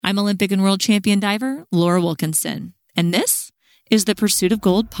I'm Olympic and world champion diver Laura Wilkinson, and this is the Pursuit of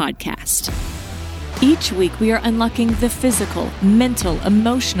Gold podcast. Each week, we are unlocking the physical, mental,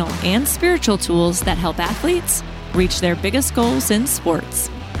 emotional, and spiritual tools that help athletes reach their biggest goals in sports.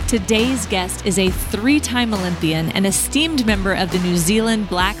 Today's guest is a 3-time Olympian and esteemed member of the New Zealand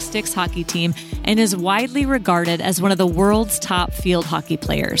Black Sticks hockey team and is widely regarded as one of the world's top field hockey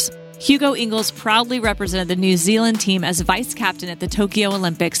players. Hugo Inglis proudly represented the New Zealand team as vice captain at the Tokyo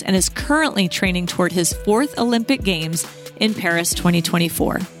Olympics and is currently training toward his 4th Olympic Games in Paris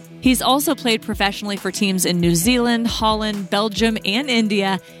 2024. He's also played professionally for teams in New Zealand, Holland, Belgium, and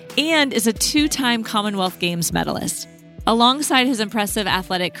India, and is a 2-time Commonwealth Games medalist. Alongside his impressive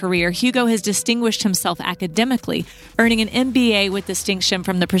athletic career, Hugo has distinguished himself academically, earning an MBA with distinction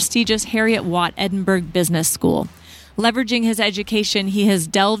from the prestigious Heriot-Watt Edinburgh Business School. Leveraging his education, he has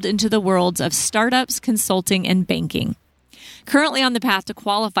delved into the worlds of startups, consulting, and banking. Currently on the path to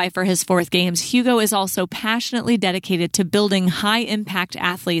qualify for his 4th Games, Hugo is also passionately dedicated to building high-impact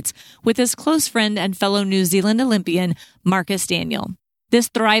athletes with his close friend and fellow New Zealand Olympian, Marcus Daniel. This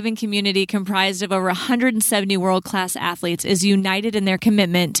thriving community, comprised of over 170 world-class athletes, is united in their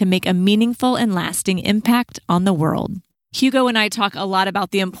commitment to make a meaningful and lasting impact on the world. Hugo and I talk a lot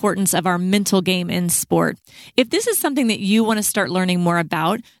about the importance of our mental game in sport. If this is something that you want to start learning more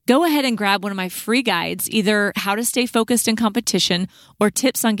about, go ahead and grab one of my free guides, either how to stay focused in competition or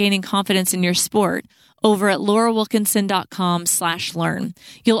tips on gaining confidence in your sport, over at laurawilkinson.com/learn.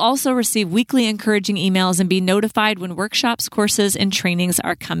 You'll also receive weekly encouraging emails and be notified when workshops, courses, and trainings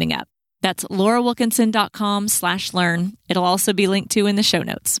are coming up. That's laurawilkinson.com/learn. It'll also be linked to in the show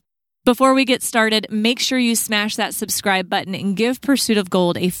notes. Before we get started, make sure you smash that subscribe button and give Pursuit of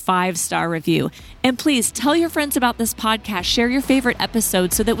Gold a 5-star review. And please tell your friends about this podcast. Share your favorite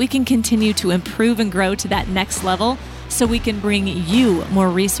episodes so that we can continue to improve and grow to that next level so we can bring you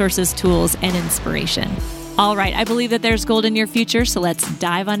more resources, tools, and inspiration. All right, I believe that there's gold in your future, so let's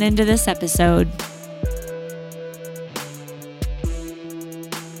dive on into this episode.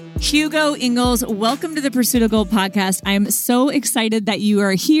 Hugo Inglis, welcome to the Pursuit of Gold podcast. I am so excited that you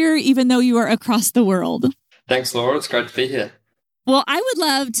are here, even though you are across the world. Thanks, Laura. It's great to be here. Well, I would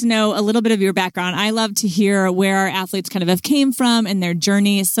love to know a little bit of your background. I love to hear where our athletes kind of have came from and their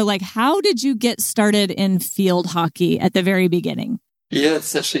journey. So, how did you get started in field hockey at the very beginning? Yeah,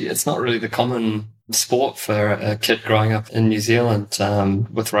 it's not really the common sport for a kid growing up in New Zealand,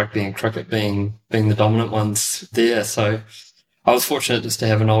 with rugby and cricket being the dominant ones there. So I was fortunate just to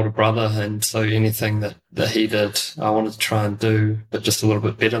have an older brother, and so anything that he did, I wanted to try and do, but just a little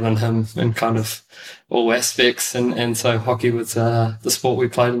bit better than him in kind of all aspects. And so hockey was the sport we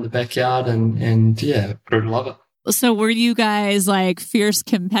played in the backyard, and yeah, grew to love it. So were you guys fierce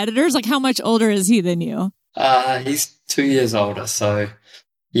competitors? How much older is he than you? He's 2 years older, so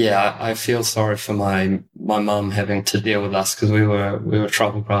yeah, I feel sorry for my mum having to deal with us because we were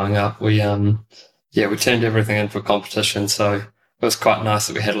trouble growing up. We turned everything into a competition, so it was quite nice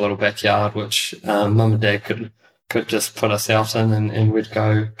that we had a little backyard, which mum and dad could just put us out in, and we'd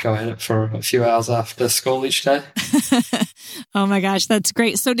go at it for a few hours after school each day. Oh my gosh, that's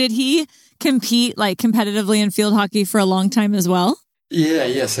great. So did he compete competitively in field hockey for a long time as well?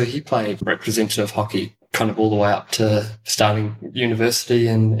 Yeah. So he played representative hockey kind of all the way up to starting university,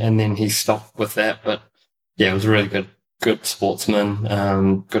 and then he stopped with that. But yeah, it was a really good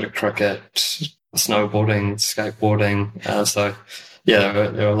sportsman, good at cricket, snowboarding, skateboarding. So yeah,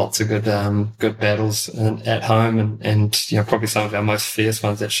 there were lots of good battles at home, and probably some of our most fierce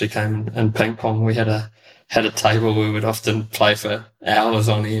ones actually came in ping pong. We had a table we would often play for hours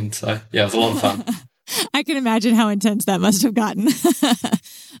on end. So yeah, it was a lot of fun. I can imagine how intense that must have gotten.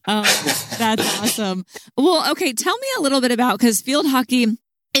 That's awesome. Well, okay, tell me a little bit about, because field hockey,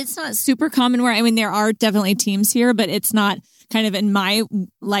 it's not super common there are definitely teams here, but it's not kind of in my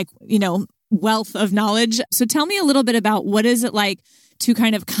wealth of knowledge. So tell me a little bit about what is it like to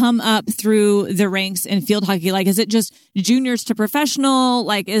kind of come up through the ranks in field hockey? Is it just juniors to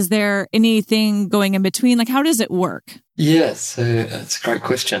professional? Is there anything going in between? How does it work? Yeah, so it's a great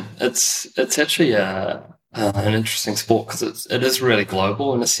question. It's actually an interesting sport because it is really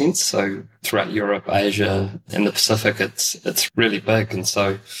global in a sense. So throughout Europe, Asia, and the Pacific, it's really big. And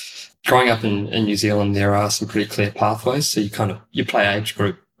so growing up in New Zealand, there are some pretty clear pathways. So you play age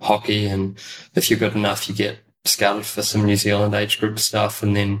group hockey, and if you're good enough, you get scouted for some New Zealand age group stuff,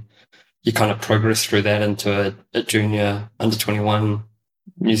 and then you kind of progress through that into a junior under 21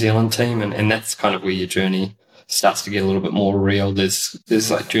 New Zealand team, and that's kind of where your journey starts to get a little bit more real. There's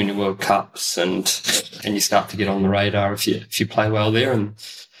junior World Cups, and you start to get on the radar if you play well there, and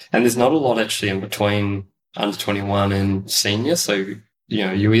there's not a lot actually in between under 21 and senior, so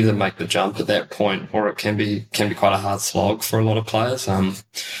you either make the jump at that point, or it can be quite a hard slog for a lot of players.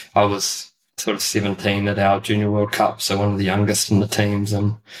 I was sort of 17 at our Junior World Cup, so one of the youngest in the teams,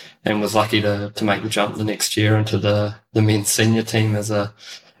 and was lucky to make the jump the next year into the men's senior team as a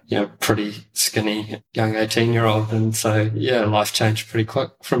pretty skinny young 18-year-old. And so, yeah, life changed pretty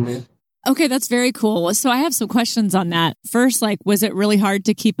quick from there. Okay, that's very cool. So I have some questions on that. First, was it really hard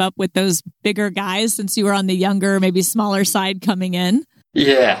to keep up with those bigger guys since you were on the younger, maybe smaller side coming in?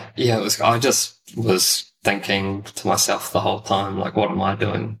 Yeah, it was. I just was thinking to myself the whole time, what am I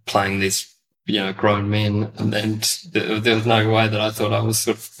doing playing these, grown men? And there was no way that I thought I was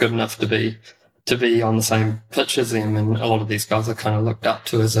sort of good enough to be on the same pitch as them. And a lot of these guys I kind of looked up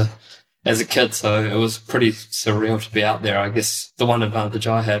to as a kid. So it was pretty surreal to be out there. I guess the one advantage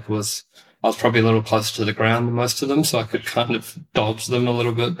I had was I was probably a little closer to the ground than most of them, so I could kind of dodge them a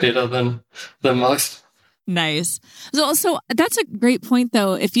little bit better than most. Nice. So that's a great point,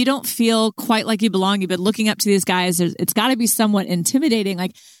 though. If you don't feel quite like you belong, you've been looking up to these guys, it's got to be somewhat intimidating.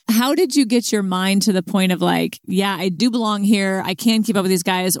 How did you get your mind to the point of yeah, I do belong here, I can keep up with these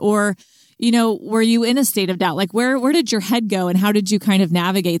guys? Or, were you in a state of doubt? Where did your head go, and how did you kind of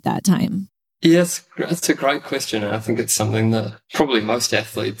navigate that time? Yes, it's a great question. And I think it's something that probably most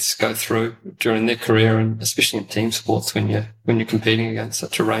athletes go through during their career, and especially in team sports when you're competing against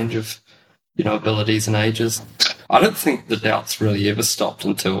such a range of abilities and ages. I don't think the doubts really ever stopped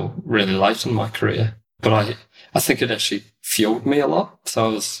until really late in my career, but I think it actually fueled me a lot. So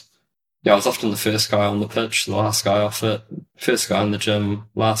I was often the first guy on the pitch, the last guy off it, first guy in the gym,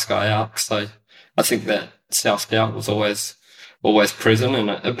 last guy out. So I think that self-doubt was always present,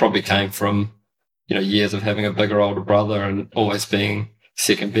 and it probably came from, years of having a bigger older brother and always being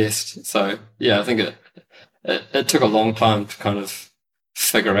second best. So yeah, I think it took a long time to kind of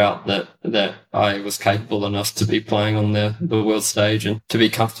figure out that I was capable enough to be playing on the world stage and to be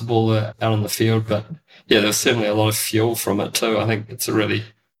comfortable out on the field. But yeah, there was certainly a lot of fuel from it too. I think it's a really,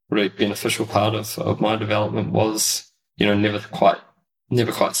 really beneficial part of my development was, never quite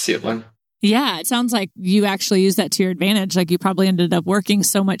settling. Yeah, it sounds like you actually used that to your advantage. You probably ended up working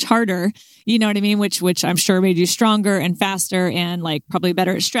so much harder, you know what I mean? Which I'm sure made you stronger and faster and probably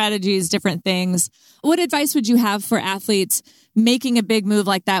better at strategies, different things. What advice would you have for athletes making a big move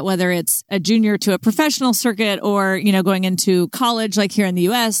like that, whether it's a junior to a professional circuit or, going into college like here in the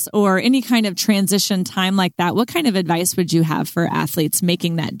US, or any kind of transition time like that? What kind of advice would you have for athletes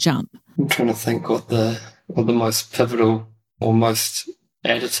making that jump? I'm trying to think what the most pivotal or most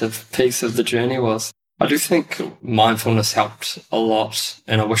additive piece of the journey was. I do think mindfulness helped a lot,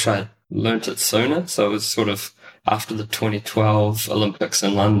 and I wish I had learnt it sooner. So it was sort of after the 2012 Olympics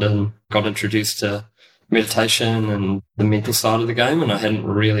in London, got introduced to meditation and the mental side of the game, and I hadn't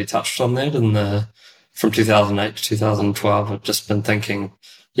really touched on that from 2008 to 2012. I've just been thinking,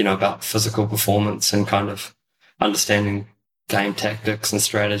 about physical performance and kind of understanding game tactics and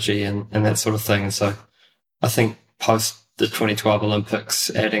strategy and that sort of thing. So I think post the 2012 Olympics,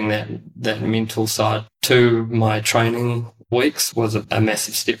 adding that mental side to my training weeks was a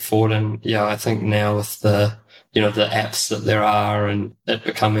massive step forward. And yeah, I think now with the apps that there are and it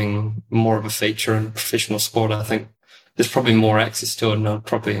becoming more of a feature in professional sport, I think there's probably more access to it, and I'd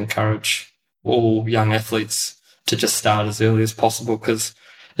probably encourage all young athletes to just start as early as possible, because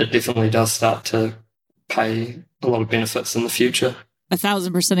it definitely does start to pay a lot of benefits in the future.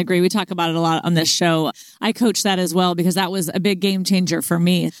 1,000% agree. We talk about it a lot on this show. I coach that as well because that was a big game changer for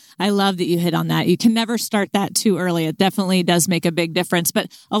me. I love that you hit on that. You can never start that too early. It definitely does make a big difference.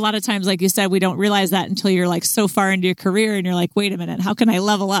 But a lot of times, like you said, we don't realize that until you're so far into your career and you're like, wait a minute, how can I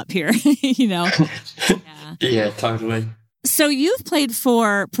level up here? Yeah. Yeah, totally. So you've played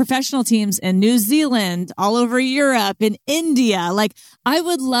for professional teams in New Zealand, all over Europe, in India. I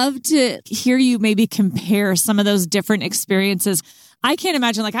would love to hear you maybe compare some of those different experiences. I can't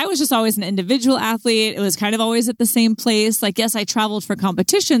imagine, I was just always an individual athlete. It was kind of always at the same place. Yes, I traveled for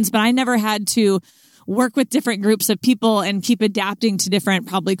competitions, but I never had to work with different groups of people and keep adapting to different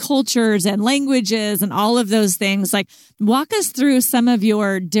probably cultures and languages and all of those things. Walk us through some of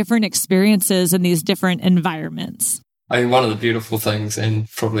your different experiences in these different environments. I mean, one of the beautiful things and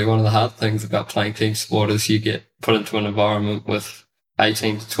probably one of the hard things about playing team sport is you get put into an environment with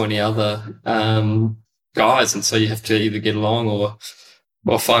 18 to 20 other guys, and so you have to either get along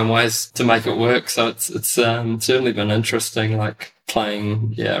or find ways to make it work. So it's certainly been interesting,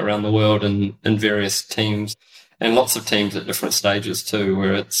 playing around the world in various teams, and lots of teams at different stages too,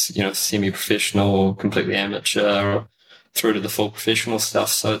 where it's semi-professional or completely amateur or through to the full professional stuff.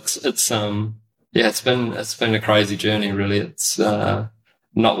 So it's been a crazy journey, really. It's not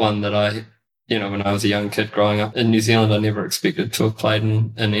one that I when I was a young kid growing up in New Zealand, I never expected to have played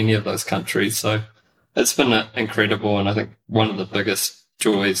in any of those countries. So it's been incredible. And I think one of the biggest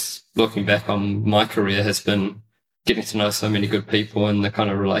joys looking back on my career has been getting to know so many good people and the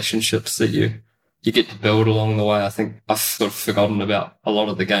kind of relationships that you get to build along the way. I think I've sort of forgotten about a lot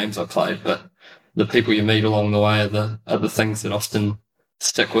of the games I played, but the people you meet along the way are the things that often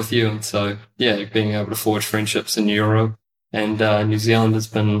stick with you. And so, yeah, being able to forge friendships in Europe and New Zealand has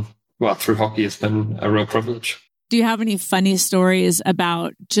been, through hockey, has been a real privilege. Do you have any funny stories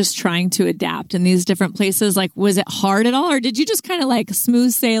about just trying to adapt in these different places? Like, was it hard at all, or did you just kind of like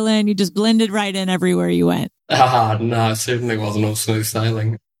smooth sailing? You just blended right in everywhere you went? No, it certainly wasn't all smooth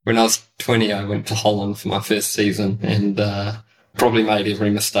sailing. When I was 20, I went to Holland for my first season and probably made every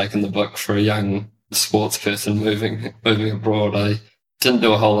mistake in the book for a young sports person moving abroad. I didn't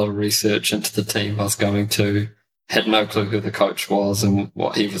do a whole lot of research into the team I was going to, had no clue who the coach was and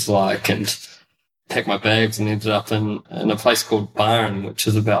what he was like, and packed my bags and ended up in a place called Baarn, which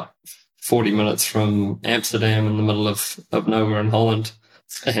is about 40 minutes from Amsterdam in the middle of nowhere in Holland,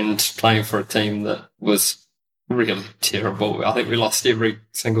 and playing for a team that was really terrible. I think we lost every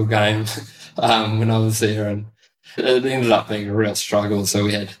single game when I was there, and it ended up being a real struggle. So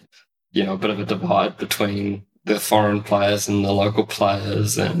we had, a bit of a divide between the foreign players and the local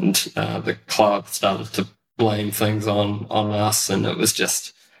players, and the club started to blame things on us, and it was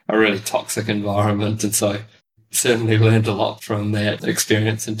just a really toxic environment. And so certainly learned a lot from that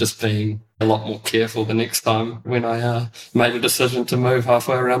experience and just being a lot more careful the next time when I made a decision to move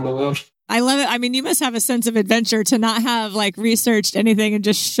halfway around the world. I love it. I mean, you must have a sense of adventure to not have like researched anything and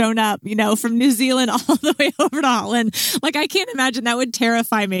just shown up, from New Zealand all the way over to Holland. Like, I can't imagine, that would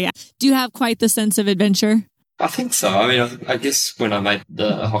terrify me. Do you have quite the sense of adventure? I think so. I mean, I guess when I made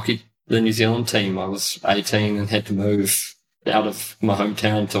the New Zealand team, I was 18 and had to move out of my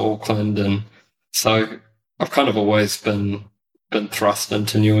hometown to Auckland. And so I've kind of always been thrust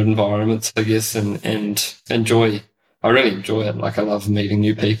into new environments, I guess, and I really enjoy it. Like, I love meeting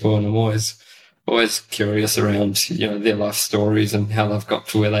new people, and I'm always curious around, their life stories and how they've got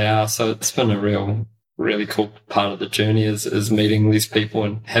to where they are. So it's been a really cool part of the journey is meeting these people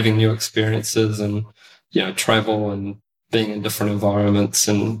and having new experiences and, travel and being in different environments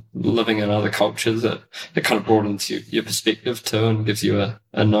and living in other cultures. It kind of broadens your perspective too and gives you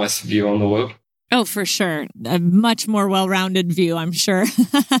a nice view on the world. Oh, for sure. A much more well-rounded view, I'm sure.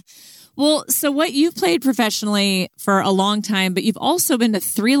 Well, so what you've played professionally for a long time, but you've also been to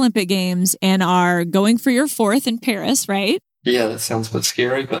 3 Olympic Games and are going for your 4th in Paris, right? Yeah, that sounds a bit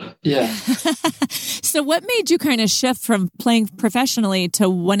scary, but yeah. So what made you kind of shift from playing professionally to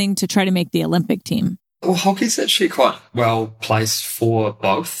wanting to try to make the Olympic team? Well, hockey's actually quite well placed for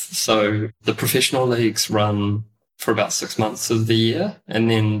both. So the professional leagues run for about 6 months of the year, and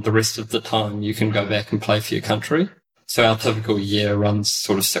then the rest of the time you can go back and play for your country. So our typical year runs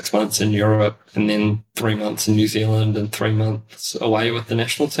sort of 6 months in Europe and then 3 months in New Zealand and 3 months away with the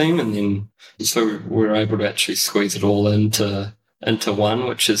national team. And then so we're able to actually squeeze it all into one,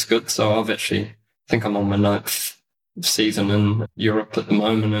 which is good. So I think I'm on my 9th season in Europe at the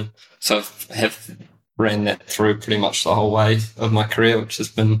moment. And so I have ran that through pretty much the whole way of my career, which has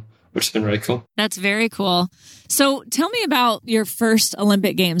been really cool. That's very cool. So tell me about your first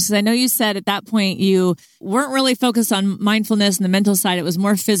Olympic Games, because I know you said at that point you weren't really focused on mindfulness and the mental side. It was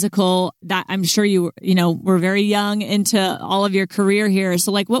more physical. That I'm sure you were very young into all of your career here.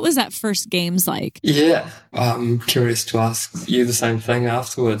 So like, what was that first Games like? Yeah, I'm curious to ask you the same thing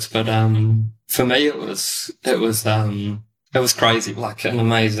afterwards. But for me, it was crazy, like an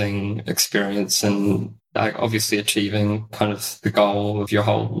amazing experience, and obviously achieving kind of the goal of your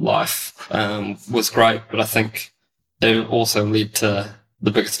whole life was great, but I think it also led to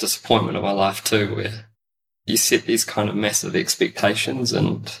the biggest disappointment of my life too, where you set these kind of massive expectations,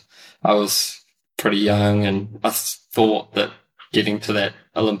 and I was pretty young and I thought that getting to that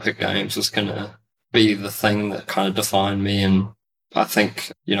Olympic Games was going to be the thing that kind of defined me. And I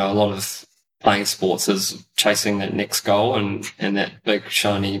think, a lot of playing sports is chasing that next goal and that big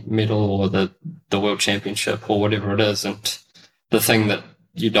shiny medal or the world championship or whatever it is. And the thing that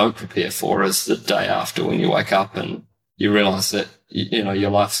you don't prepare for is the day after, when you wake up and you realize that, your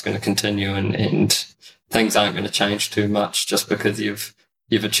life's going to continue and things aren't going to change too much just because you've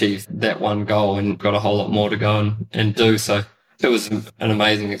achieved that one goal and got a whole lot more to go and do. So it was an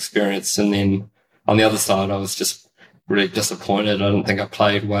amazing experience. And then on the other side, I was just really disappointed. I didn't think I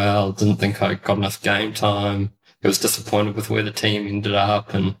played well. Didn't think I got enough game time. I was disappointed with where the team ended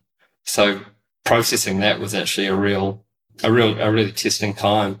up. And so processing that was actually a really testing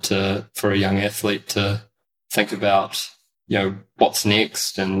time for a young athlete to think about, what's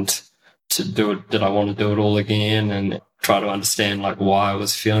next and to do it, did I want to do it all again, and try to understand like why I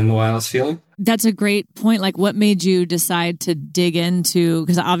was feeling the way I was feeling. That's a great point. Like, what made you decide to dig into,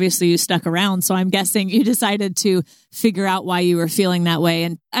 because obviously you stuck around, so I'm guessing you decided to figure out why you were feeling that way.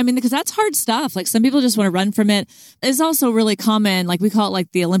 And I mean, because that's hard stuff. Like, some people just want to run from it. It's also really common, like we call it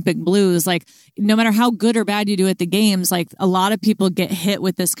like the Olympic blues. Like, no matter how good or bad you do at the games, like a lot of people get hit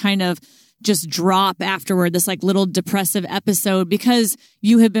with this kind of just drop afterward, this like little depressive episode, because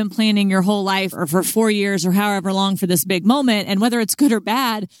you have been planning your whole life or for 4 years or however long for this big moment. And whether it's good or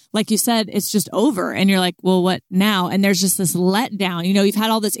bad, like you said, it's just over. And you're like, well, what now? And there's just this letdown. You know, you've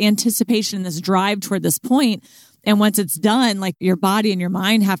had all this anticipation, this drive toward this point. And once it's done, like your body and your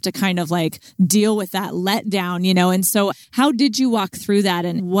mind have to kind of like deal with that letdown, you know? And so how did you walk through that?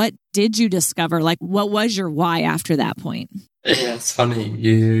 And what did you discover? Like, what was your why after that point? Yeah, it's funny.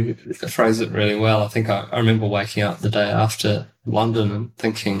 You phrase it really well. I think I remember waking up the day after London and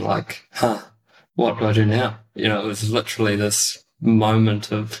thinking like, what do I do now? You know, it was literally this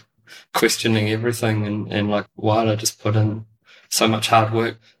moment of questioning everything and like, why did I just put in so much hard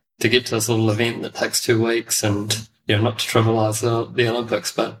work to get to this little event that takes 2 weeks? And, you know, not to trivialize the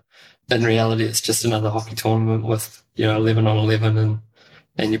Olympics, but in reality, it's just another hockey tournament with, you know, 11 on 11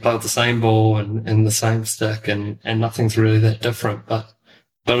 and you play with the same ball and the same stick and nothing's really that different. But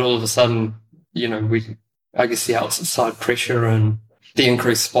all of a sudden, you know, I guess the outside pressure and the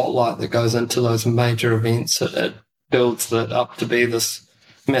increased spotlight that goes into those major events, it builds that up to be this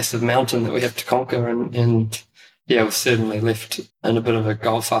massive mountain that we have to conquer. And yeah, we're certainly left in a bit of a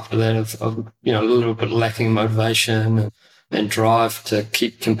gulf after that of you know, a little bit lacking motivation and drive to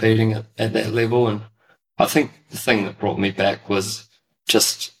keep competing at that level. And I think the thing that brought me back was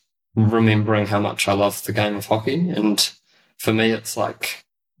just remembering how much I love the game of hockey. And for me, it's like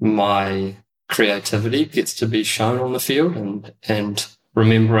my creativity gets to be shown on the field and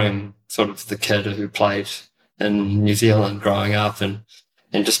remembering sort of the kid who played in New Zealand growing up and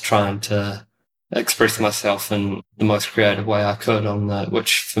just trying to express myself in the most creative way I could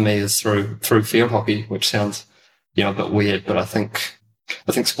which for me is through field hockey, which sounds, you know, a bit weird, but I think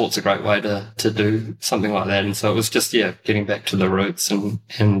sport's a great way to do something like that. And so it was just, yeah, getting back to the roots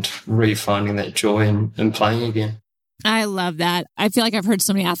and re-finding that joy in playing again. I love that. I feel like I've heard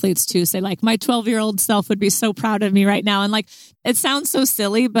so many athletes too say like, my 12-year-old self would be so proud of me right now. And like, it sounds so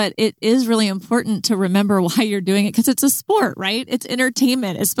silly, but it is really important to remember why you're doing it, because it's a sport, right? It's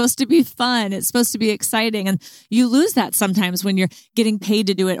entertainment. It's supposed to be fun. It's supposed to be exciting. And you lose that sometimes when you're getting paid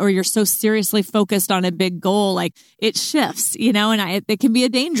to do it, or you're so seriously focused on a big goal. Like, it shifts, you know, and it can be a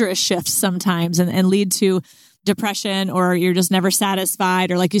dangerous shift sometimes and lead to depression, or you're just never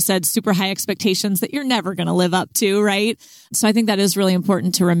satisfied, or like you said, super high expectations that you're never going to live up to, right? So I think that is really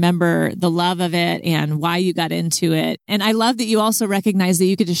important to remember the love of it and why you got into it. And I love that you also recognize that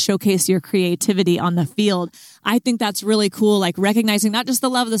you get to showcase your creativity on the field. I think that's really cool, like recognizing not just the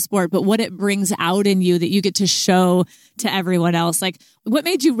love of the sport, but what it brings out in you that you get to show to everyone else. Like, what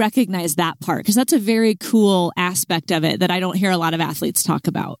made you recognize that part? Because that's a very cool aspect of it that I don't hear a lot of athletes talk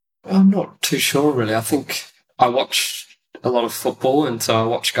about. I'm not too sure, really. I think I watch a lot of football, and so I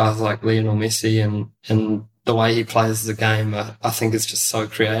watch guys like Lionel Messi and the way he plays the game, I think is just so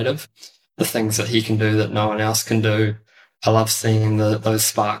creative. The things that he can do that no one else can do. I love seeing those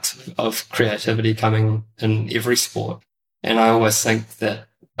sparks of creativity coming in every sport. And I always think that,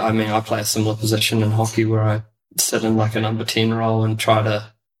 I mean, I play a similar position in hockey where I sit in like a number 10 role and try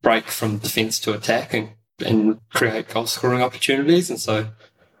to break from defence to attack and create goal scoring opportunities. And so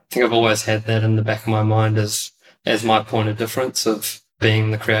I think I've always had that in the back of my mind as my point of difference of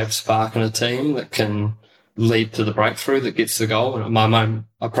being the creative spark in a team that can lead to the breakthrough that gets the goal. And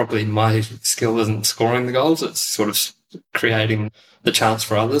my skill isn't scoring the goals, it's sort of creating the chance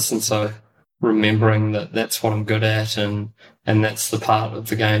for others. And so remembering that that's what I'm good at and that's the part of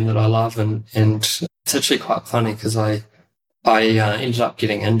the game that I love. And it's actually quite funny because I ended up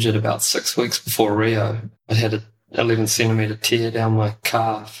getting injured about 6 weeks before Rio. I had a 11 centimetre tear down my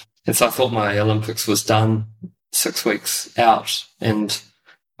calf. And so I thought my Olympics was done 6 weeks out, and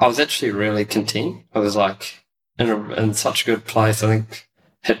I was actually really content. I was like in such a good place. I think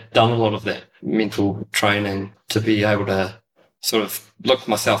had done a lot of that mental training to be able to sort of look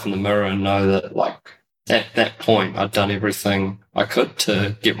myself in the mirror and know that like at that point I'd done everything I could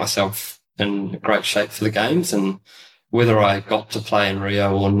to get myself in great shape for the games, and whether I got to play in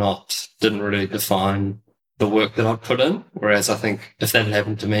Rio or not didn't really define the work that I'd put in. Whereas I think if that had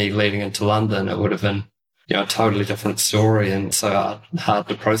happened to me leading into London, it would have been, you know, a totally different story and so hard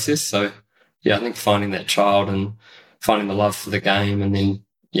to process. So yeah, I think finding that child and finding the love for the game and then,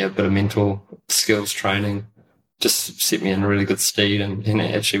 yeah, a bit of mental skills training just set me in a really good stead and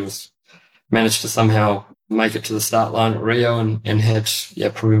it actually was managed to somehow make it to the start line at Rio and had,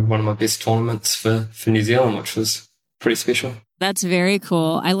 probably one of my best tournaments for New Zealand, which was pretty special. That's very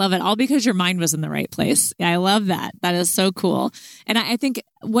cool. I love it. All because your mind was in the right place. I love that. That is so cool. And I think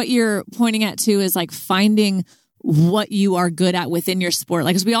what you're pointing at too is like finding what you are good at within your sport.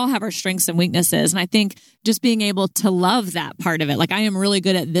 Like, 'cause we all have our strengths and weaknesses. And I think just being able to love that part of it. Like, I am really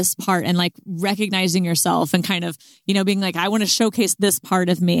good at this part, and like recognizing yourself and kind of, being like, I want to showcase this part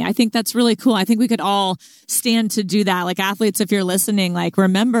of me. I think that's really cool. I think we could all stand to do that. Like, athletes, if you're listening, like,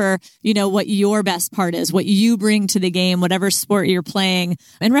 remember, what your best part is, what you bring to the game, whatever sport you're playing,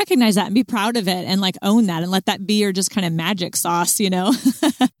 and recognize that and be proud of it and like own that and let that be your just kind of magic sauce,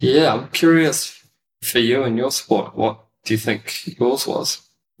 Yeah, I'm curious for you and your sport, what do you think yours was?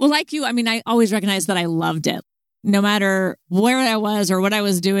 Well, like you, I always recognized that I loved it. No matter where I was or what I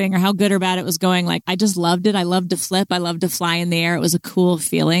was doing or how good or bad it was going, like I just loved it. I loved to flip. I loved to fly in the air. It was a cool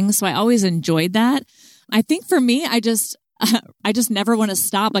feeling. So I always enjoyed that. I think for me, I just never want to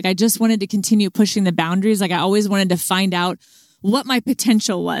stop. Like I just wanted to continue pushing the boundaries. Like I always wanted to find out what my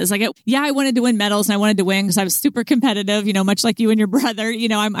potential was. Like, I wanted to win medals and I wanted to win because I was super competitive, much like you and your brother,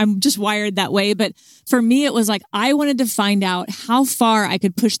 I'm just wired that way. But for me, it was like, I wanted to find out how far I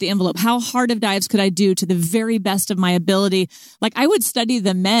could push the envelope. How hard of dives could I do to the very best of my ability? Like I would study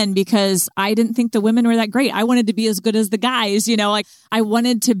the men because I didn't think the women were that great. I wanted to be as good as the guys, like I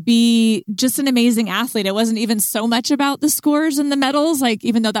wanted to be just an amazing athlete. It wasn't even so much about the scores and the medals, like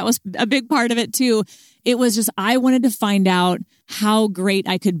even though that was a big part of it too. It was just, I wanted to find out how great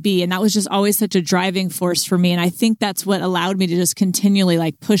I could be. And that was just always such a driving force for me. And I think that's what allowed me to just continually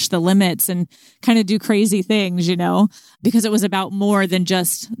like push the limits and kind of do crazy things, because it was about more than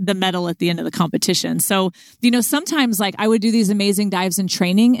just the medal at the end of the competition. So, sometimes like I would do these amazing dives in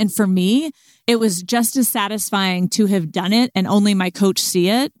training. And for me, it was just as satisfying to have done it and only my coach see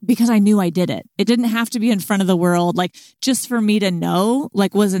it because I knew I did it. It didn't have to be in front of the world. Like just for me to know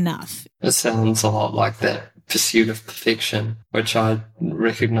like was enough. It sounds a lot like that pursuit of perfection, which I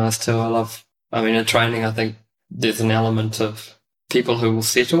recognize too. In training, I think there's an element of people who will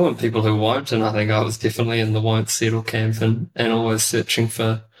settle and people who won't. And I think I was definitely in the won't settle camp and always searching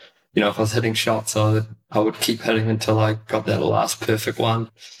for, if I was hitting shots, I would keep hitting until I got that last perfect one.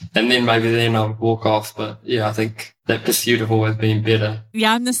 And then maybe then I would walk off. But yeah, I think that pursuit of always being better.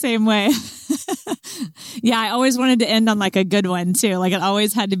 Yeah, I'm the same way. Yeah, I always wanted to end on like a good one too. Like it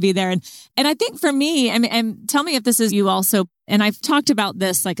always had to be there. And I think for me, and tell me if this is you also, and I've talked about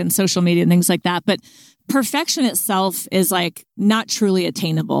this like in social media and things like that, but perfection itself is like not truly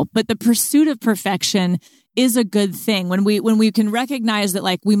attainable, but the pursuit of perfection is a good thing when we can recognize that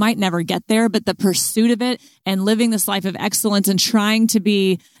like we might never get there, but the pursuit of it and living this life of excellence and trying to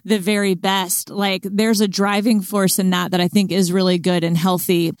be the very best, like there's a driving force in that I think is really good and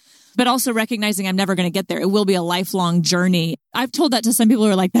healthy. But also recognizing I'm never going to get there. It will be a lifelong journey. I've told that to some people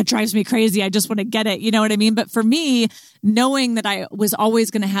who are like, that drives me crazy. I just want to get it. You know what I mean? But for me, knowing that I was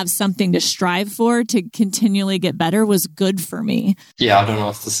always going to have something to strive for to continually get better was good for me. Yeah, I don't know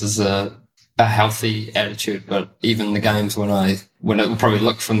if this is a healthy attitude, but even the games when it would probably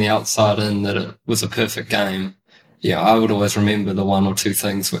look from the outside in that it was a perfect game, I would always remember the one or two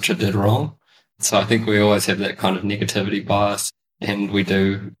things which I did wrong. So I think we always have that kind of negativity bias. And we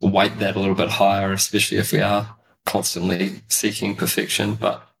do weight that a little bit higher, especially if we are constantly seeking perfection.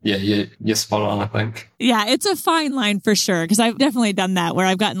 But yeah, you're spot on, I think. Yeah, it's a fine line for sure. Because I've definitely done that where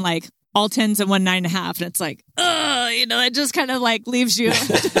I've gotten like all 10s and 1 9.5. And it's like, it just kind of like leaves you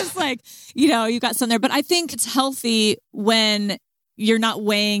just like, you've got some there. But I think it's healthy when you're not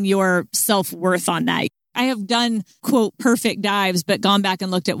weighing your self-worth on that. I have done, quote, perfect dives, but gone back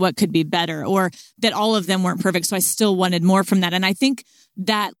and looked at what could be better or that all of them weren't perfect. So I still wanted more from that. And I think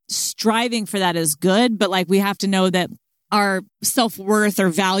that striving for that is good, but like we have to know that our self-worth or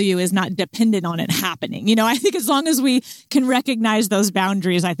value is not dependent on it happening. I think as long as we can recognize those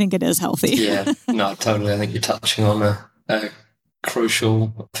boundaries, I think it is healthy. Yeah, no, totally. I think you're touching on a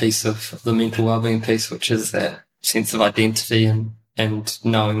crucial piece of the mental wellbeing piece, which is that sense of identity and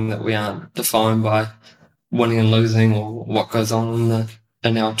knowing that we aren't defined by winning and losing or what goes on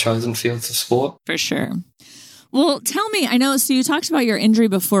in our chosen fields of sport. For sure. Well, tell me, I know, so you talked about your injury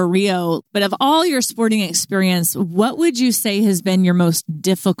before Rio, but of all your sporting experience, what would you say has been your most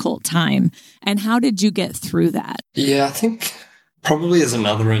difficult time and how did you get through that? Yeah, I think probably as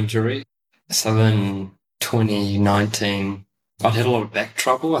another injury. So in 2019, I'd had a lot of back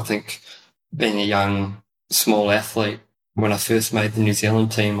trouble. I think being a young, small athlete, when I first made the New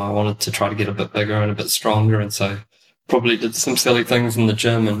Zealand team, I wanted to try to get a bit bigger and a bit stronger. And so probably did some silly things in the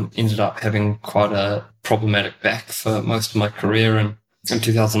gym and ended up having quite a problematic back for most of my career. And in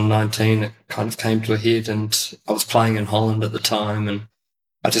 2019, it kind of came to a head, and I was playing in Holland at the time, and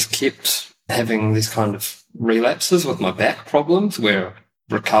I just kept having these kind of relapses with my back problems where I'd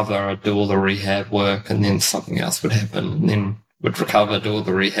recover, I'd do all the rehab work, and then something else would happen, and then would recover, do all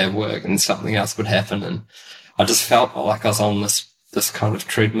the rehab work, and something else would happen. And I just felt like I was on this kind of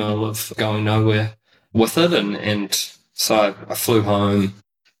treadmill of going nowhere with it. And so I flew home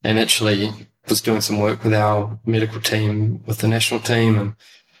and actually was doing some work with our medical team, with the national team, and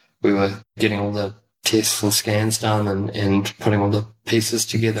we were getting all the tests and scans done and putting all the pieces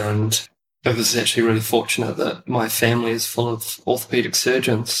together. And it was actually really fortunate that my family is full of orthopedic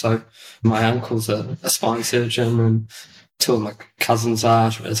surgeons. So my uncle's a spine surgeon, and two of my cousins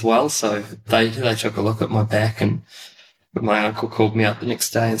are as well. So they took a look at my back, and my uncle called me up the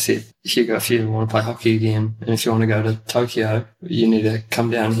next day and said, Hugo, if you want to play hockey again, and if you want to go to Tokyo, you need to come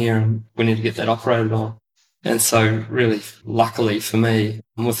down here and we need to get that operated on. And so really, luckily for me,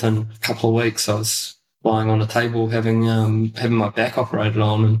 within a couple of weeks, I was lying on a table having my back operated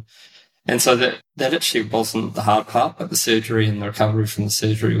on. And so that actually wasn't the hard part, but the surgery and the recovery from the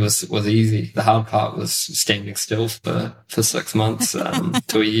surgery was easy. The hard part was standing still for 6 months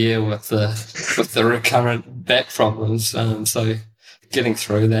to a year with the recurrent back problems. So getting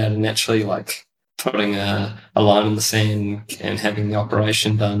through that and actually like putting a line in the sand and having the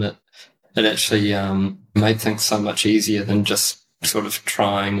operation done, it actually made things so much easier than just sort of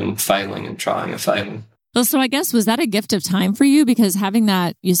trying and failing and trying and failing. Well, so I guess, was that a gift of time for you? Because having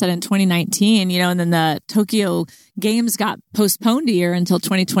that, you said in 2019, and then the Tokyo Games got postponed a year until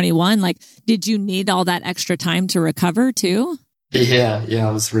 2021. Like, did you need all that extra time to recover too? Yeah,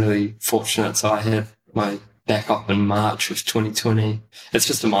 I was really fortunate. So I had my back up in March of 2020. It's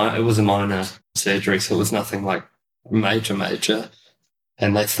just it was a minor surgery, so it was nothing like major.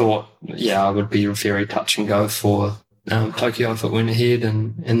 And they thought, I would be very touch and go for Tokyo if it went ahead,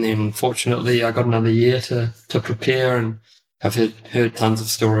 and then fortunately I got another year to prepare, and I've heard tons of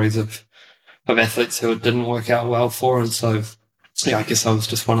stories of athletes who it didn't work out well for, and so I guess I was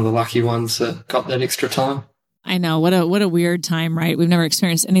just one of the lucky ones that got that extra time. I know, what a weird time, right? We've never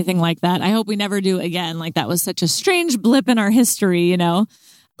experienced anything like that. I hope we never do again. Like, that was such a strange blip in our history,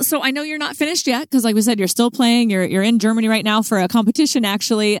 So I know you're not finished yet, because like we said, you're still playing. You're in Germany right now for a competition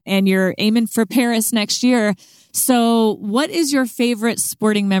actually, and you're aiming for Paris next year. So what is your favorite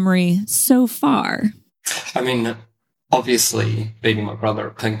sporting memory so far? I mean, obviously beating my brother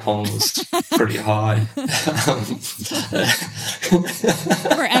at ping pong was pretty high.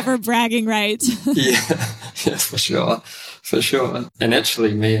 Forever bragging, right? Yeah, for sure. And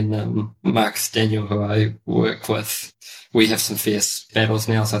actually me and Marcus Daniel, who I work with, we have some fierce battles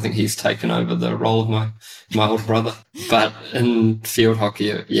now, so I think he's taken over the role of my older brother. But in field hockey,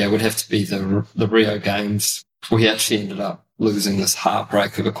 it would have to be the Rio Games. We actually ended up losing this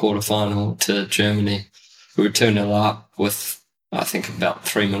heartbreak of a quarterfinal to Germany. We were 2-0 up with, I think, about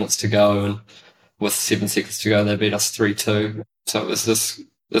 3 minutes to go, and with 7 seconds to go, they beat us 3-2. So it was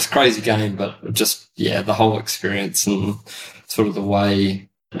this crazy game, but just, the whole experience and sort of the way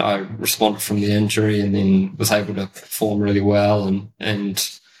I responded from the injury and then was able to perform really well and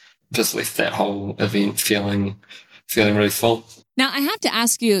just left that whole event feeling really full. Now, I have to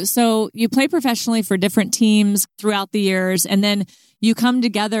ask you, so you play professionally for different teams throughout the years, and then you come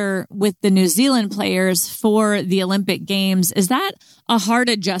together with the New Zealand players for the Olympic Games. Is that a hard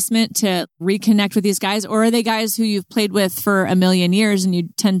adjustment to reconnect with these guys, or are they guys who you've played with for a million years and you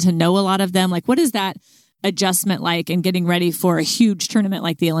tend to know a lot of them? Like, what is that adjustment like in getting ready for a huge tournament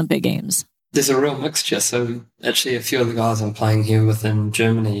like the Olympic Games? There's a real mixture. So actually a few of the guys I'm playing here with in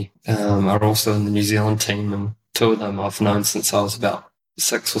Germany are also in the New Zealand team, and two of them I've known since I was about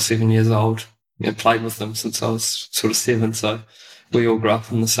 6 or 7 years old. I played with them since I was sort of 7. So we all grew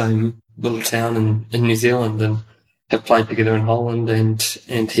up in the same little town in New Zealand and have played together in Holland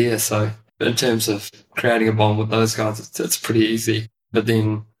and here. So in terms of creating a bond with those guys, it's pretty easy. But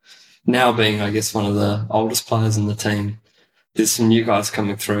then now being, I guess, one of the oldest players in the team, there's some new guys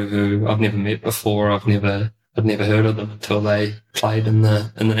coming through who I've never met before. I'd never heard of them until they played in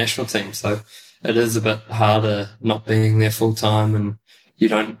the national team. So it is a bit harder not being there full time, and you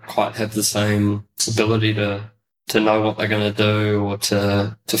don't quite have the same ability to know what they're going to do or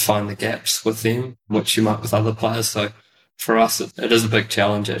to find the gaps with them, which you might with other players. So for us, it is a big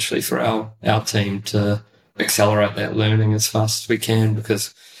challenge actually for our team to accelerate that learning as fast as we can,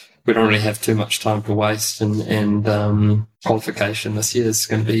 because we don't really have too much time to waste, and qualification this year is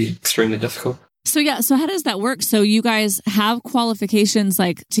going to be extremely difficult. So how does that work? So you guys have qualifications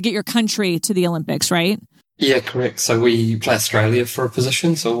like to get your country to the Olympics, right? Yeah, correct. So we play Australia for a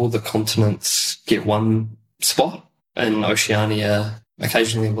position. So all the continents get one spot. In Oceania,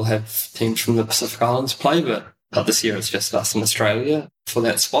 occasionally we'll have teams from the Pacific Islands play, but this year it's just us in Australia for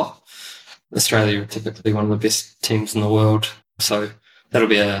that spot. Australia are typically one of the best teams in the world, so that'll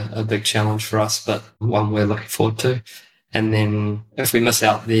be a big challenge for us, but one we're looking forward to. And then if we miss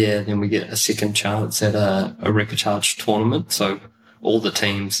out there, then we get a second chance at a repechage tournament. So all the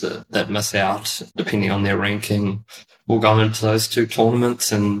teams that miss out, depending on their ranking, will go into those two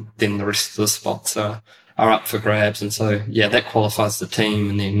tournaments, and then the rest of the spots are up for grabs. And so, yeah, that qualifies the team,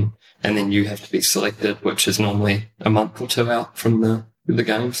 and then you have to be selected, which is normally a month or two out from the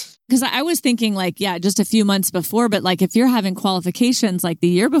games. Because I was thinking just a few months before, but if you're having qualifications the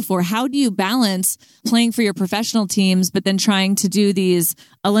year before, how do you balance playing for your professional teams, but then trying to do these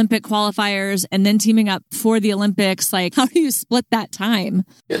Olympic qualifiers and then teaming up for the Olympics? How do you split that time?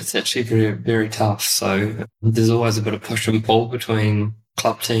 It's actually very, very tough. So there's always a bit of push and pull between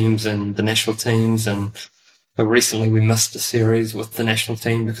club teams and the national teams. And recently we missed a series with the national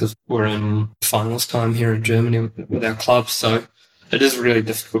team because we're in finals time here in Germany with our clubs. So it is really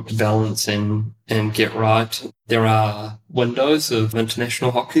difficult to balance and get right. There are windows of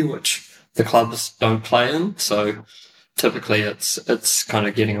international hockey which the clubs don't play in. So typically it's kind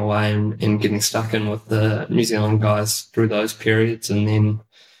of getting away and getting stuck in with the New Zealand guys through those periods. And then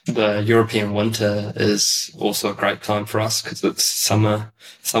the European winter is also a great time for us because it's summer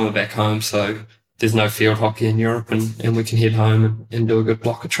back home. So there's no field hockey in Europe, and we can head home and do a good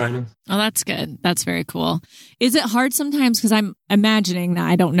block of training. Oh, that's good. That's very cool. Is it hard sometimes? Because I'm imagining,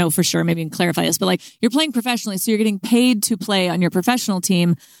 I don't know for sure, maybe you can clarify this, but you're playing professionally, so you're getting paid to play on your professional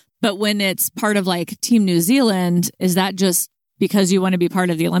team. But when it's part of Team New Zealand, is that just because you want to be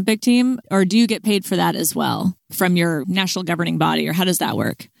part of the Olympic team? Or do you get paid for that as well from your national governing body? Or how does that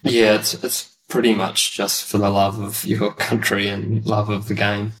work? Yeah, it's pretty much just for the love of your country and love of the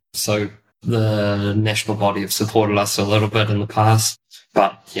game. So the national body have supported us a little bit in the past,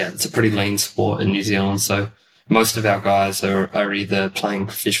 but yeah, it's a pretty lean sport in New Zealand. So most of our guys are either playing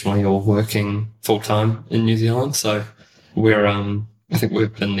professionally or working full time in New Zealand. So we're, I think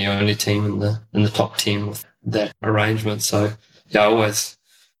we've been the only team in the top 10 with that arrangement. So yeah, I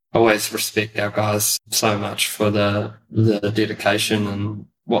always respect our guys so much for the dedication and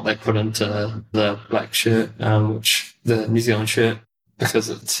what they put into the black shirt, which the New Zealand shirt, because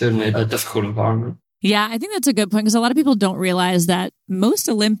it's certainly a difficult environment. Yeah, I think that's a good point because a lot of people don't realize that most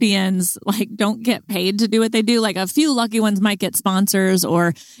Olympians don't get paid to do what they do. A few lucky ones might get sponsors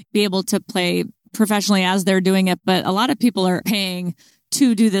or be able to play professionally as they're doing it. But a lot of people are paying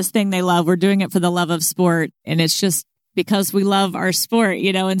to do this thing they love. We're doing it for the love of sport. And it's just because we love our sport,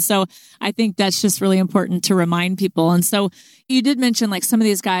 And so I think that's just really important to remind people. And so you did mention some of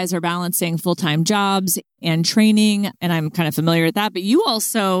these guys are balancing full-time jobs and training, and I'm kind of familiar with that. But you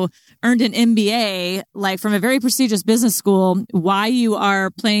also earned an MBA, from a very prestigious business school while you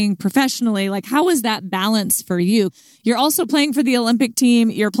are playing professionally. How is that balance for you? You're also playing for the Olympic team.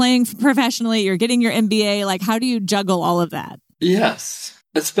 You're playing professionally. You're getting your MBA. How do you juggle all of that? Yes.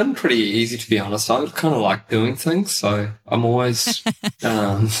 It's been pretty easy, to be honest. I kind of like doing things, so I'm always,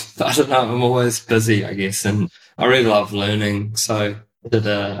 I'm always busy, I guess, and I really love learning. So I did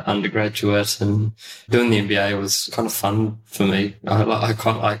an undergraduate, and doing the MBA was kind of fun for me. I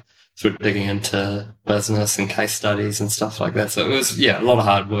quite like sort of digging into business and case studies and stuff like that. So it was, a lot of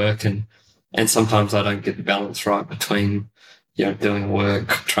hard work, and sometimes I don't get the balance right between, doing work,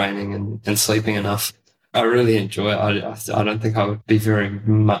 training, and sleeping enough. I really enjoy it. I don't think I would be very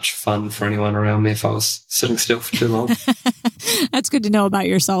much fun for anyone around me if I was sitting still for too long. That's good to know about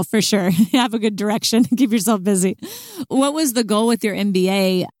yourself, for sure. Have a good direction. Keep yourself busy. What was the goal with your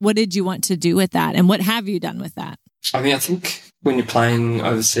MBA? What did you want to do with that? And what have you done with that? I think when you're playing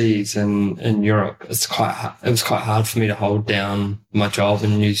overseas in Europe, it was quite hard for me to hold down my job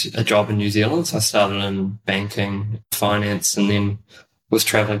in New Zealand. So I started in banking, finance, and then was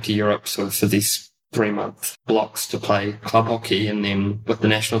traveling to Europe sort of for these 3-month blocks to play club hockey and then with the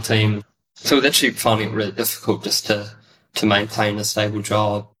national team. So I was actually finding it really difficult just to maintain a stable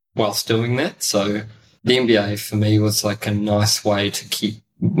job whilst doing that. So the MBA for me was a nice way to keep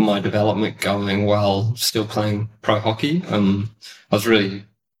my development going while still playing pro hockey. I was really,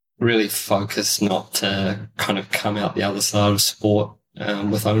 really focused not to kind of come out the other side of sport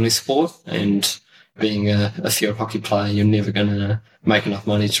with only sport. And being a field hockey player, you're never going to make enough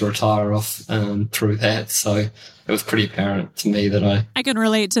money to retire off through that. So it was pretty apparent to me that I can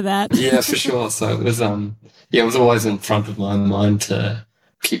relate to that. Yeah, for sure. So it was it was always in front of my mind to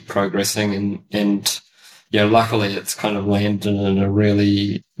keep progressing and luckily it's kind of landed in a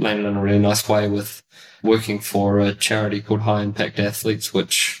really nice way with working for a charity called High Impact Athletes,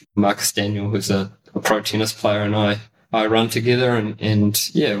 which Marcus Daniel, who's a pro tennis player, and I I run together, and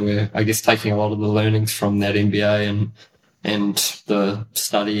yeah, we're, I guess, taking a lot of the learnings from that MBA and the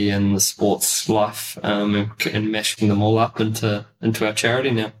study and the sports life, and mashing them all up into our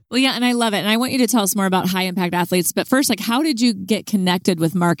charity now. Well, yeah, and I love it. And I want you to tell us more about high impact athletes. But first, like, how did you get connected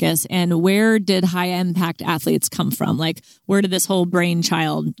with Marcus, and where did high impact athletes come from? Like, where did this whole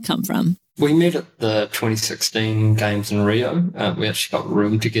brainchild come from? We met at the 2016 Games in Rio. We actually got a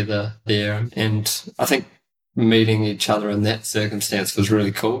room together there. And I think meeting each other in that circumstance was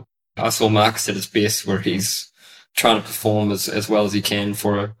really cool. I saw Marcus at his best, where he's trying to perform as well as he can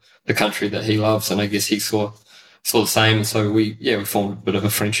for the country that he loves. And I guess he saw the same. So we formed a bit of a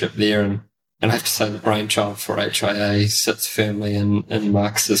friendship there. And I have to say the brainchild for HIA sits firmly in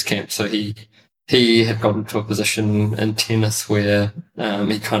Marcus's camp. So he had gotten to a position in tennis where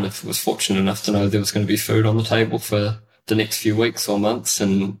he kind of was fortunate enough to know there was going to be food on the table for the next few weeks or months,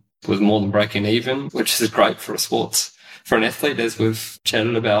 and was more than breaking even, which is great for an athlete, as we've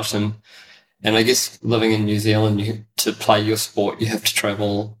chatted about. And I guess living in New Zealand, to play your sport, you have to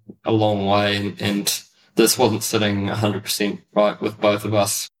travel a long way, and this wasn't sitting 100% right with both of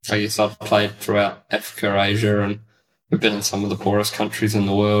us. I guess I've played throughout Africa, Asia, and we've been in some of the poorest countries in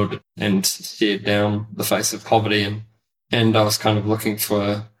the world and stared down the face of poverty. And I was kind of looking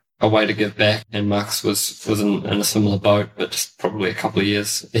for a way to give back. And Marcus was in a similar boat, but just probably a couple of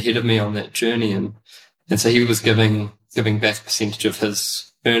years ahead of me on that journey. And so he was giving back a percentage of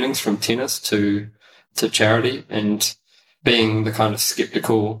his earnings from tennis to charity. And being the kind of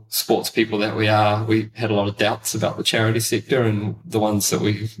skeptical sports people that we are, we had a lot of doubts about the charity sector, and the ones that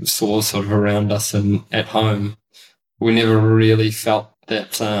we saw sort of around us and at home, we never really felt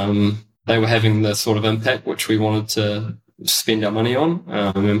that they were having the sort of impact which we wanted to spend our money on.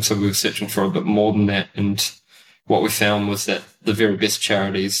 And so we were searching for a bit more than that. And what we found was that the very best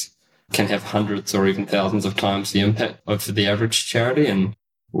charities can have hundreds or even thousands of times the impact of the average charity. And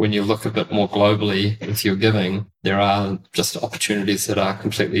when you look a bit more globally with your giving, there are just opportunities that are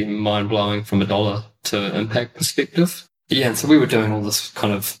completely mind-blowing from a dollar to impact perspective. Yeah, and so we were doing all this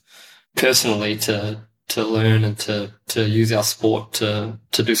kind of personally to learn and to use our sport to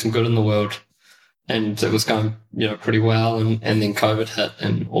do some good in the world. And it was going, pretty well. And then COVID hit,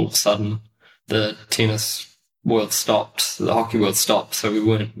 and all of a sudden the tennis world stopped, the hockey world stopped. So we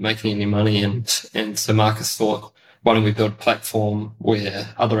weren't making any money. And so Marcus thought, why don't we build a platform where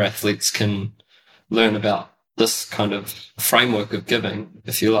other athletes can learn about this kind of framework of giving,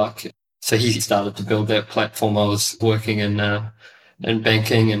 if you like. So he started to build that platform. I was working in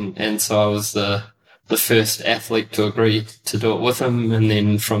banking, and so I was the first athlete to agree to do it with him. And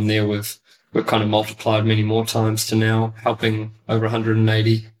then from there, we've kind of multiplied many more times to now helping over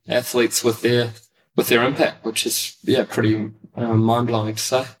 180 athletes with their impact, which is, pretty mind-blowing to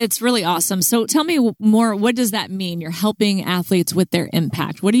say. It's really awesome. So tell me more, what does that mean? You're helping athletes with their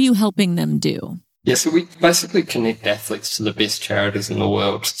impact. What are you helping them do? Yeah, so we basically connect athletes to the best charities in the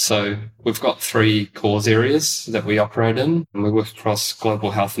world. So we've got 3 cause areas that we operate in, and we work across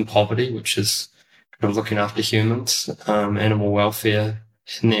global health and poverty, which is kind of looking after humans, animal welfare,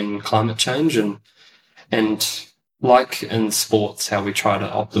 and then climate change. And like in sports, how we try to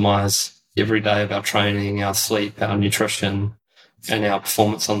optimize every day of our training, our sleep, our nutrition, and our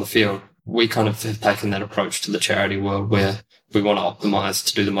performance on the field, we kind of have taken that approach to the charity world, where we want to optimize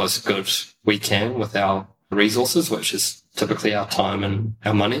to do the most good we can with our resources, which is typically our time and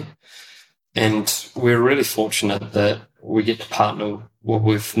our money. And we're really fortunate that we get to partner. Well,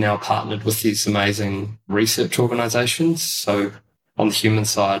 we've now partnered with these amazing research organizations. So on the human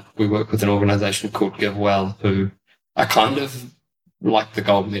side, we work with an organization called GiveWell, who are kind of like the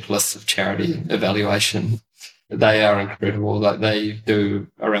gold medalists of charity evaluation. They are incredible. Like, they do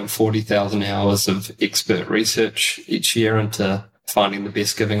around 40,000 hours of expert research each year into finding the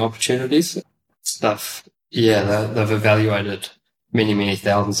best giving opportunities. They've evaluated many, many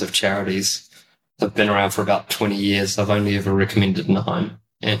thousands of charities. They've been around for about 20 years. I've only ever recommended 9.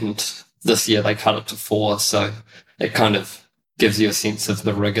 And this year they cut it to 4. So it kind of gives you a sense of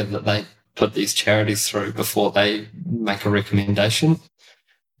the rigor that they put these charities through before they make a recommendation.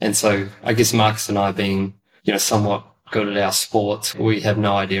 And so I guess Marcus and I, being, somewhat good at our sports, we have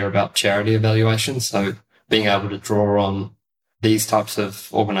no idea about charity evaluation. So being able to draw on these types of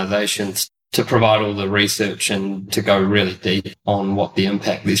organizations to provide all the research and to go really deep on what the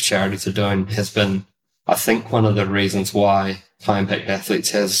impact these charities are doing has been, I think, one of the reasons why High Impact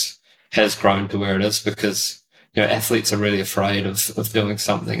Athletes has grown to where it is, because athletes are really afraid of doing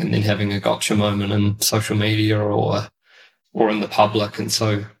something and then having a gotcha moment in social media or in the public. And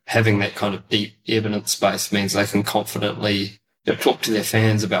so having that kind of deep evidence base means they can confidently talk to their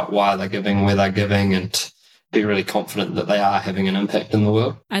fans about why they're giving, where they're giving, and be really confident that they are having an impact in the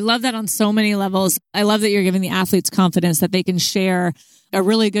world. I love that on so many levels. I love that you're giving the athletes confidence that they can share a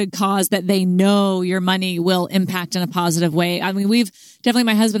really good cause that they know your money will impact in a positive way. I mean,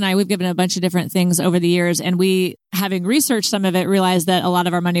 my husband and I, we've given a bunch of different things over the years, and we, having researched some of it, realized that a lot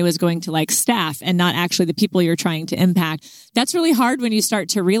of our money was going to like staff and not actually the people you're trying to impact. That's really hard when you start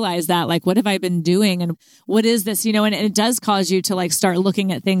to realize that, like, what have I been doing and what is this, and it does cause you to like start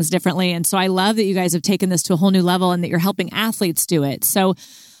looking at things differently. And so I love that you guys have taken this to a whole new level and that you're helping athletes do it. So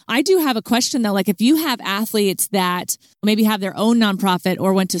I do have a question though, like if you have athletes that maybe have their own nonprofit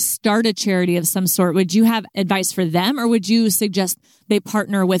or want to start a charity of some sort, would you have advice for them, or would you suggest they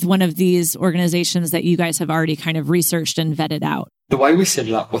partner with one of these organizations that you guys have already kind of researched and vetted out? The way we set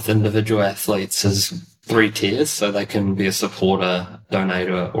it up with individual athletes is 3 tiers. So they can be a supporter,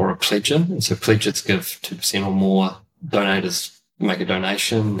 donator, or a pledger. And so pledgers give 2% or more, donators make a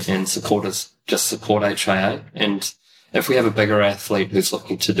donation, and supporters just support HIA. And if we have a bigger athlete who's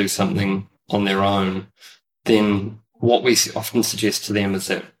looking to do something on their own, then what we often suggest to them is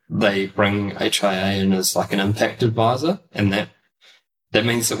that they bring HIA in as like an impact advisor. And that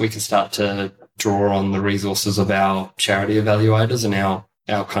means that we can start to draw on the resources of our charity evaluators and our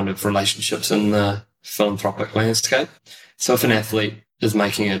kind of relationships in the philanthropic landscape. So if an athlete is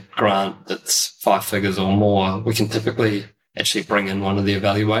making a grant that's 5 figures or more, we can typically actually bring in one of the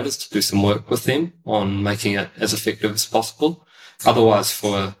evaluators to do some work with them on making it as effective as possible. Otherwise,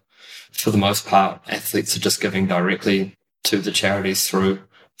 for the most part, athletes are just giving directly to the charities through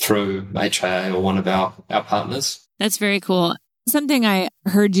HIA or one of our partners. That's very cool. Something I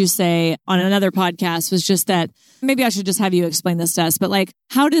heard you say on another podcast was just that, maybe I should just have you explain this to us, but like,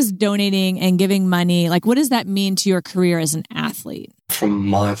 how does donating and giving money, like what does that mean to your career as an athlete? From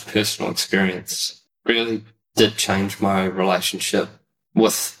my personal experience, really did change my relationship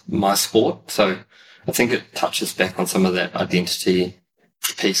with my sport. So I think it touches back on some of that identity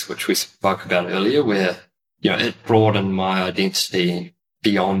piece, which we spoke about earlier, where, it broadened my identity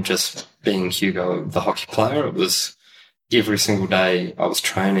beyond just being Hugo, the hockey player. It was every single day I was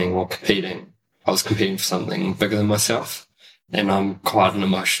training or competing. I was competing for something bigger than myself. And I'm quite an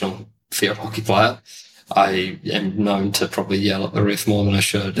emotional field hockey player. I am known to probably yell at the ref more than I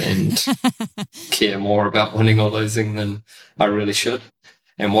should and care more about winning or losing than I really should.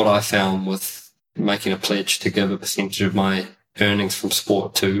 And what I found with making a pledge to give a percentage of my earnings from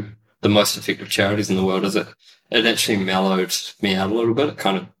sport to the most effective charities in the world is it actually mellowed me out a little bit. It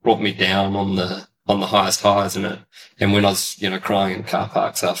kind of brought me down on the highest highs in it. And when I was, crying in car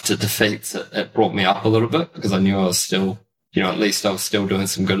parks after defeats, it brought me up a little bit because I knew I was still, at least I was still doing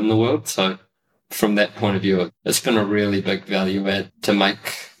some good in the world. So from that point of view, it's been a really big value add to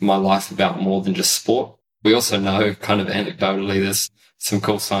make my life about more than just sport. We also know kind of anecdotally there's some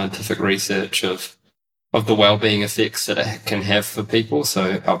cool scientific research of the well-being effects that it can have for people.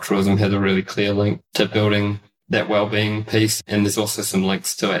 So altruism has a really clear link to building that well-being piece. And there's also some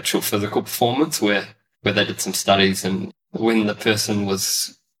links to actual physical performance where they did some studies, and when the person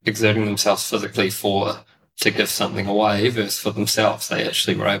was exerting themselves physically to give something away versus for themselves, they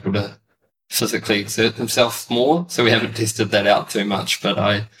actually were able to physically exert themselves more. So we haven't tested that out too much, but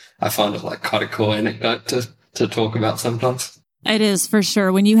I find it like quite a cool anecdote to talk about sometimes. It is for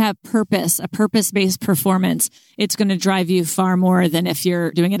sure. When you have purpose, a purpose-based performance, it's going to drive you far more than if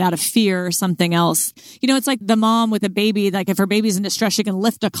you're doing it out of fear or something else. It's like the mom with a baby, like if her baby's in distress, she can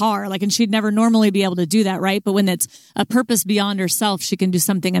lift a car, and she'd never normally be able to do that, right? But when it's a purpose beyond herself, she can do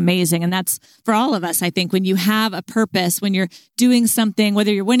something amazing. And that's for all of us, I think. When you have a purpose, when you're doing something,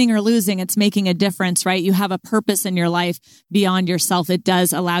 whether you're winning or losing, it's making a difference, right? You have a purpose in your life beyond yourself. It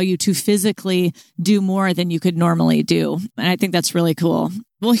does allow you to physically do more than you could normally do. And I think that's really cool.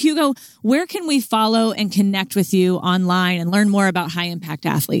 Well, Hugo, where can we follow and connect with you online and learn more about High Impact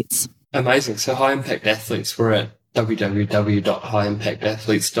Athletes? Amazing. So High Impact Athletes, we're at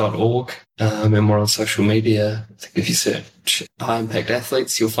www.highimpactathletes.org, and we're on social media. I think if you search High Impact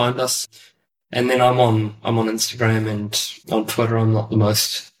Athletes, you'll find us. And then I'm on Instagram and on Twitter. I'm not the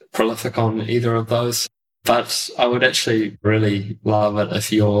most prolific on either of those. But I would actually really love it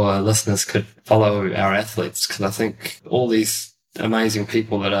if your listeners could follow our athletes, because I think all these amazing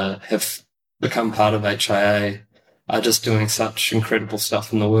people that have become part of HIA are just doing such incredible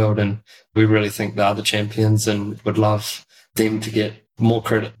stuff in the world, and we really think they are the champions and would love them to get more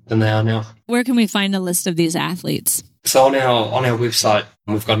credit than they are now. Where can we find a list of these athletes? So on our website,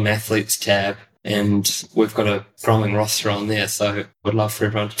 we've got an athletes tab, and we've got a growing roster on there. So we'd love for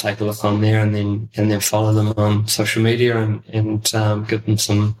everyone to take a look on there and then follow them on social media and give them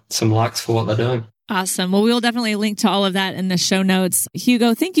some likes for what they're doing. Awesome. Well, we will definitely link to all of that in the show notes.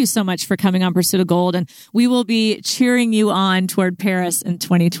 Hugo, thank you so much for coming on Pursuit of Gold, and we will be cheering you on toward Paris in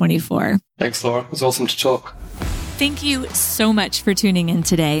 2024. Thanks, Laura. It was awesome to talk. Thank you so much for tuning in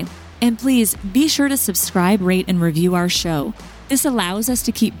today. And please be sure to subscribe, rate, and review our show. This allows us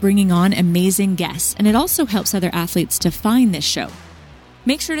to keep bringing on amazing guests, and it also helps other athletes to find this show.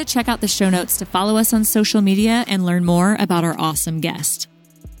 Make sure to check out the show notes to follow us on social media and learn more about our awesome guest.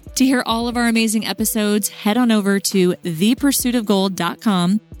 To hear all of our amazing episodes, head on over to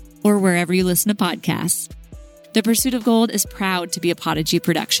thepursuitofgold.com or wherever you listen to podcasts. The Pursuit of Gold is proud to be a Podigy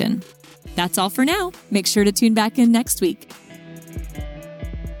production. That's all for now. Make sure to tune back in next week.